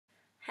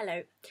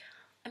Hello,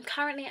 I'm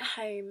currently at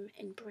home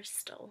in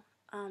Bristol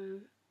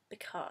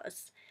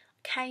because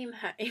I came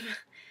home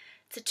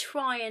to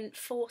try and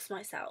force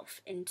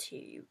myself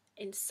into,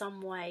 in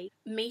some way,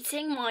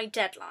 meeting my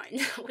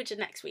deadlines, which are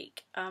next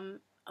week.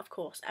 Of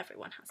course,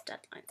 everyone has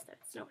deadlines, though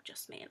it's not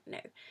just me.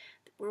 No,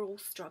 we're all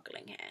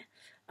struggling here.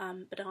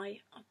 But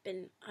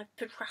I've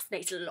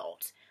procrastinated a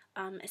lot,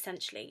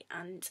 essentially,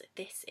 and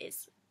this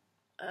is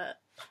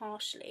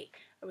partially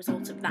a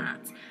result of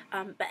that.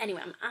 But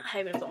anyway, I'm at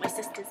home and I've got my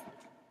sister's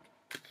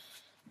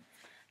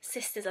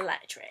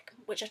electric,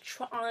 which I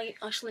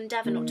shall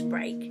endeavour not to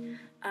break.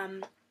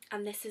 And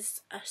this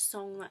is a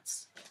song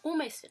that's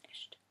almost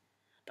finished,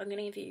 but I'm going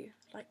to give you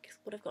like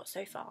what I've got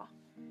so far.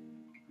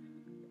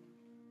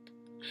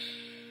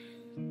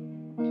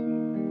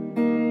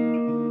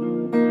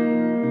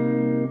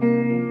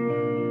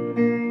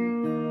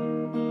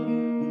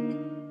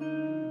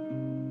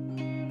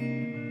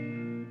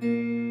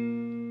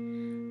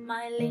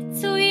 My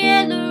little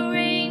yellow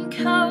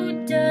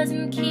raincoat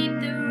doesn't keep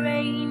the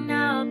rain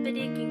out, but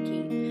it can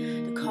keep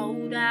the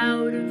cold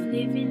out of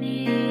living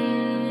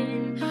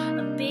in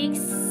a big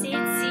city.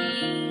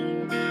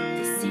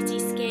 The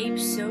cityscape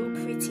so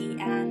pretty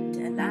and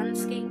a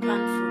landscape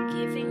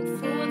unforgiving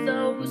for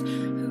those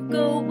who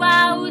go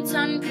out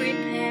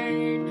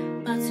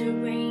unprepared. But a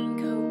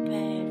raincoat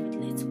paired with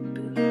little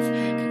boots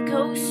can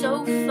go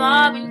so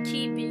far in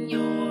keeping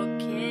your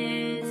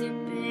cares at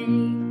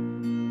bay.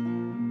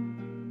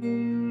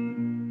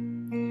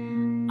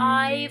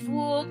 I've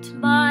walked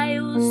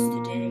miles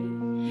today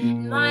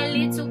in my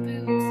little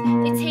boots.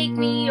 They take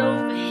me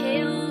over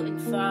hill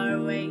and far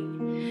away.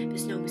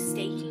 There's no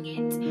mistaking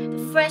it,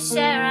 the fresh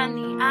air and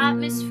the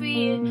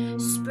atmosphere.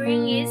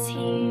 Spring is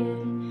here,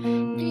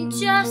 and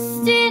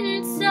just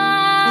in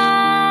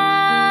time.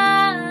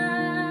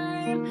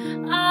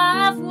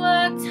 I've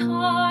worked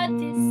hard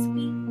this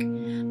week.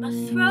 My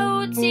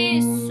throat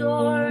is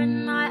sore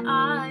and my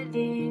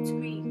eyelids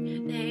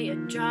weak. They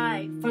are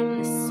dry from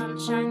the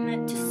sunshine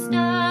that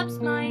disturbs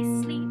my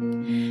sleep.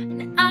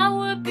 An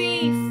hour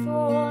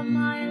before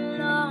my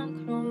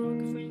alarm clock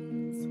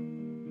rings,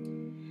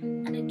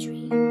 and I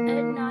dream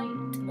at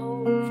night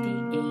of the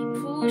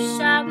April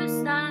showers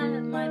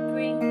that might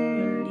bring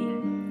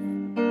relief.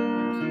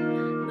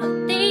 But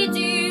they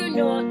do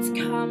not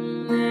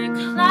come, the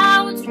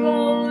clouds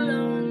roll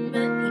on,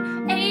 but the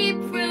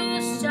April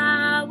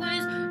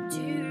showers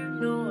do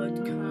not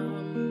come.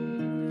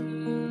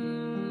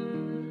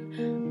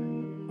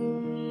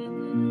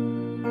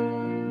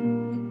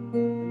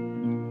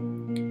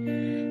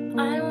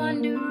 I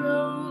wander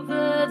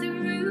over the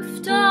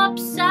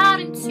rooftops, out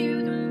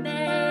into the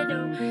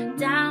meadow,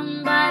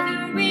 down by the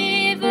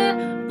river,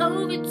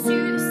 over to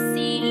the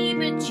sea.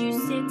 But you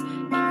sit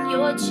in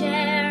your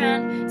chair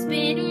and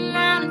spin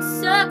around in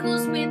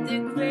circles with the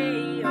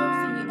grey of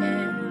the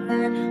air,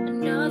 and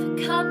another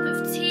cup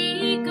of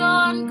tea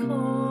gone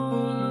cold.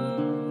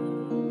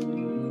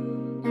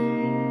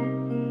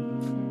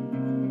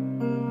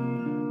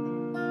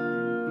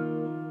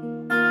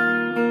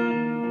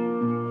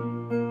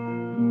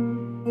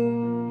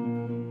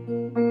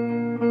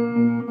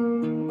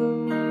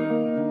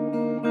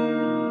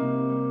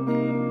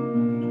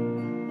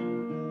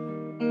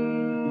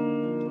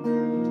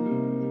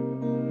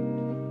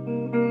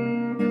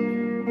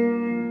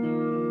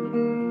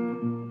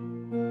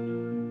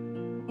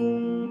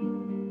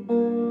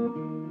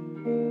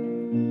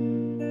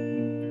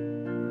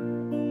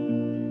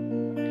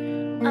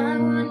 I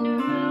wander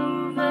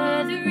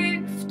over the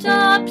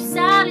rooftops,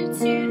 out into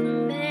the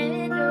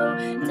meadow,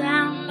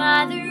 down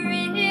by the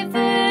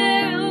river,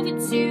 over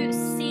to the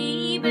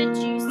sea. But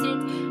you sit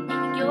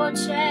in your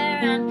chair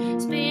and